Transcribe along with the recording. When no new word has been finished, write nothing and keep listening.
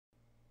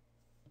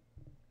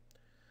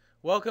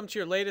Welcome to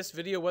your latest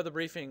video weather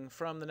briefing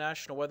from the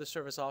National Weather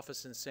Service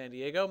office in San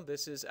Diego.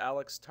 This is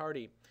Alex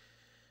Tardy.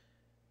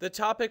 The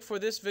topic for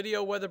this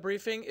video weather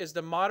briefing is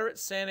the moderate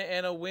Santa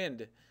Ana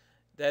wind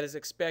that is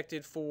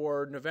expected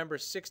for November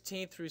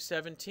 16th through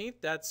 17th.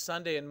 That's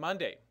Sunday and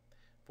Monday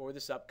for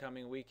this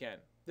upcoming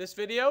weekend. This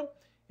video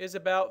is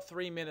about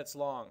 3 minutes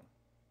long.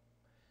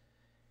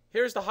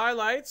 Here's the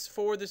highlights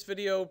for this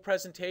video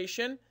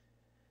presentation.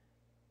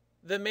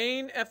 The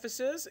main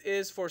emphasis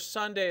is for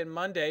Sunday and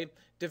Monday,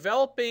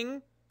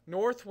 developing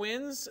north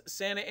winds,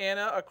 Santa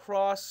Ana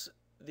across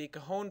the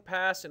Cajon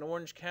Pass in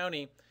Orange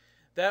County.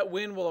 That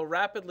wind will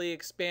rapidly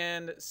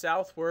expand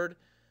southward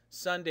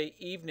Sunday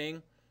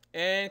evening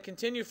and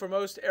continue for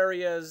most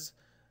areas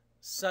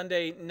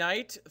Sunday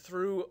night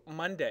through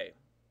Monday.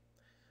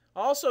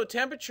 Also,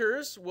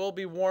 temperatures will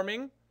be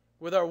warming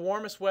with our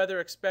warmest weather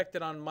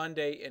expected on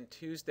Monday and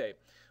Tuesday.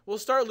 We'll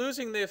start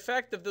losing the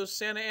effect of those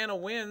Santa Ana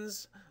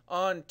winds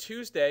on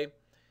Tuesday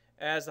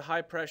as the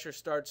high pressure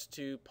starts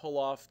to pull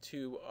off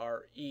to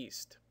our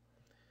east.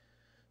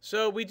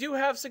 So we do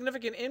have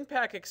significant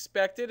impact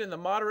expected in the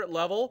moderate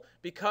level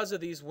because of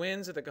these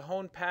winds at the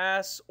Cajon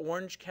Pass,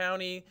 Orange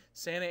County,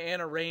 Santa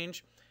Ana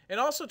range, and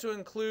also to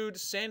include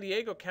San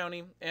Diego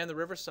County and the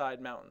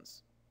Riverside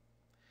Mountains.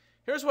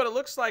 Here's what it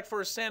looks like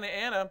for Santa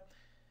Ana.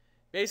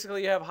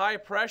 Basically, you have high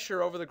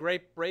pressure over the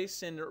Great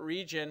Basin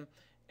region,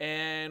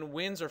 and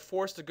winds are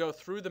forced to go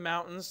through the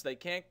mountains. They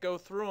can't go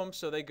through them,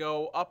 so they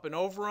go up and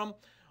over them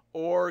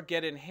or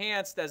get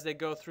enhanced as they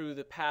go through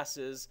the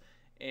passes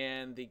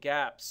and the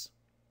gaps.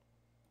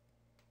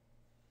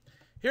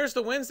 Here's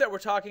the winds that we're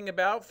talking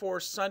about for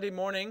Sunday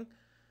morning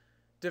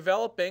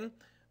developing.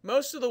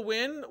 Most of the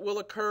wind will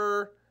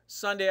occur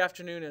Sunday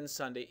afternoon and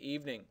Sunday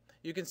evening.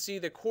 You can see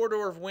the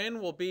corridor of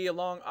wind will be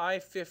along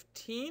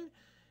I-15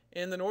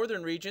 in the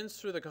northern regions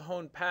through the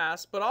Cajon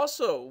Pass, but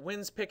also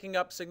winds picking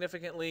up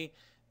significantly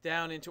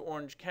down into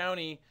Orange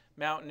County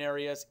mountain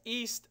areas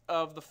east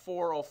of the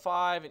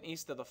 405 and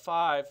east of the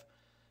 5.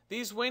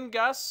 These wind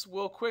gusts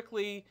will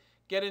quickly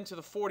get into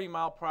the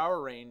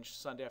 40-mile-per-hour range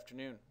Sunday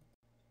afternoon.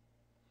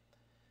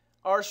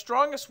 Our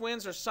strongest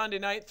winds are Sunday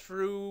night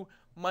through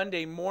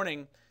Monday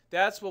morning.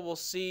 That's where we'll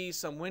see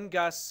some wind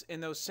gusts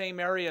in those same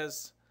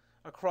areas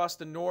across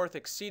the north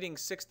exceeding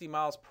 60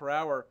 miles per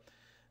hour.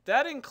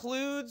 That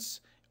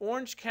includes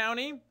Orange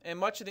County and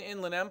much of the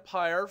Inland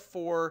Empire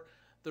for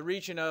the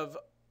region of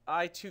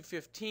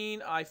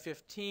I-215,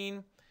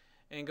 I-15,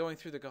 and going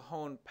through the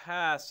Cajon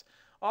Pass.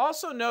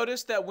 Also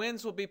notice that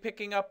winds will be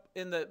picking up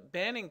in the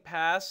Banning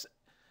Pass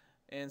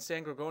and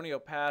San Gorgonio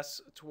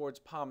Pass towards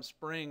Palm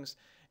Springs,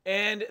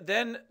 and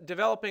then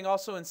developing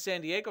also in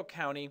San Diego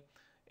County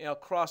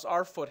across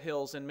our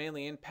foothills and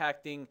mainly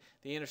impacting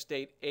the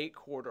Interstate 8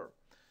 corridor.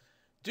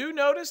 Do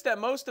notice that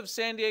most of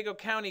San Diego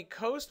County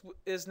coast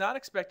is not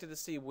expected to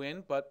see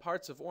wind, but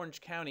parts of Orange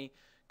County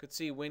could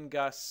see wind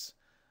gusts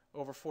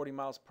over 40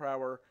 miles per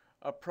hour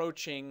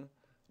approaching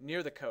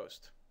near the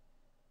coast.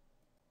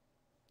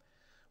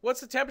 What's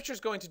the temperatures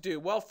going to do?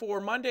 Well,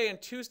 for Monday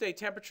and Tuesday,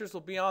 temperatures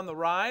will be on the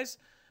rise.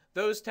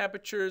 Those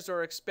temperatures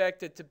are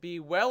expected to be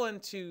well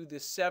into the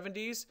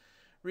 70s,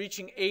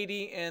 reaching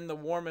 80 in the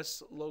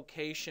warmest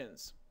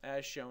locations,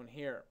 as shown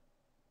here.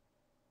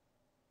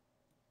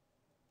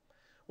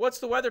 What's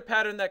the weather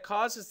pattern that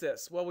causes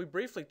this? Well, we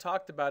briefly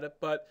talked about it,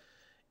 but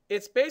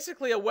it's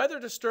basically a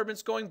weather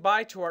disturbance going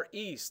by to our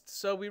east.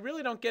 So we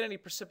really don't get any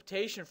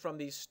precipitation from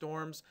these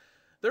storms.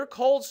 They're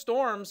cold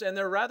storms and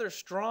they're rather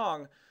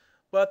strong,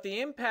 but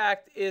the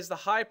impact is the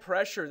high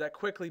pressure that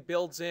quickly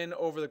builds in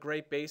over the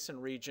Great Basin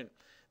region.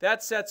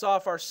 That sets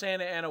off our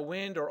Santa Ana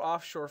wind or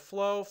offshore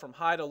flow from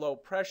high to low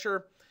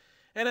pressure.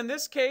 And in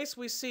this case,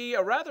 we see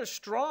a rather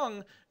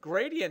strong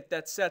gradient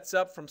that sets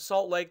up from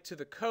Salt Lake to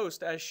the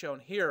coast, as shown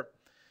here.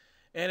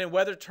 And in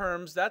weather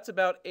terms, that's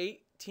about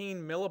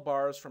 18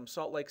 millibars from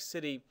Salt Lake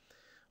City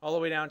all the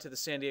way down to the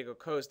San Diego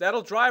coast.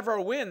 That'll drive our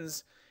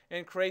winds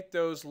and create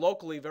those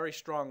locally very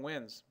strong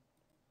winds.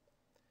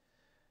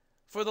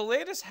 For the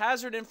latest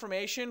hazard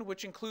information,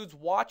 which includes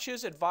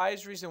watches,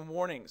 advisories, and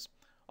warnings,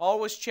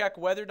 always check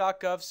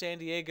weather.gov San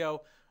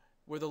Diego,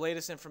 where the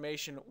latest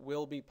information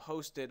will be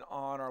posted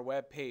on our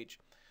webpage.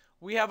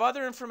 We have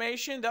other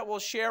information that we'll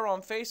share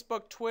on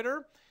Facebook,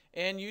 Twitter,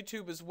 and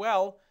YouTube as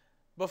well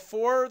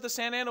before the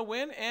Santa Ana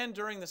wind and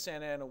during the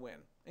Santa Ana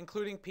wind,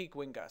 including peak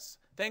wind gusts.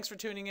 Thanks for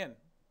tuning in.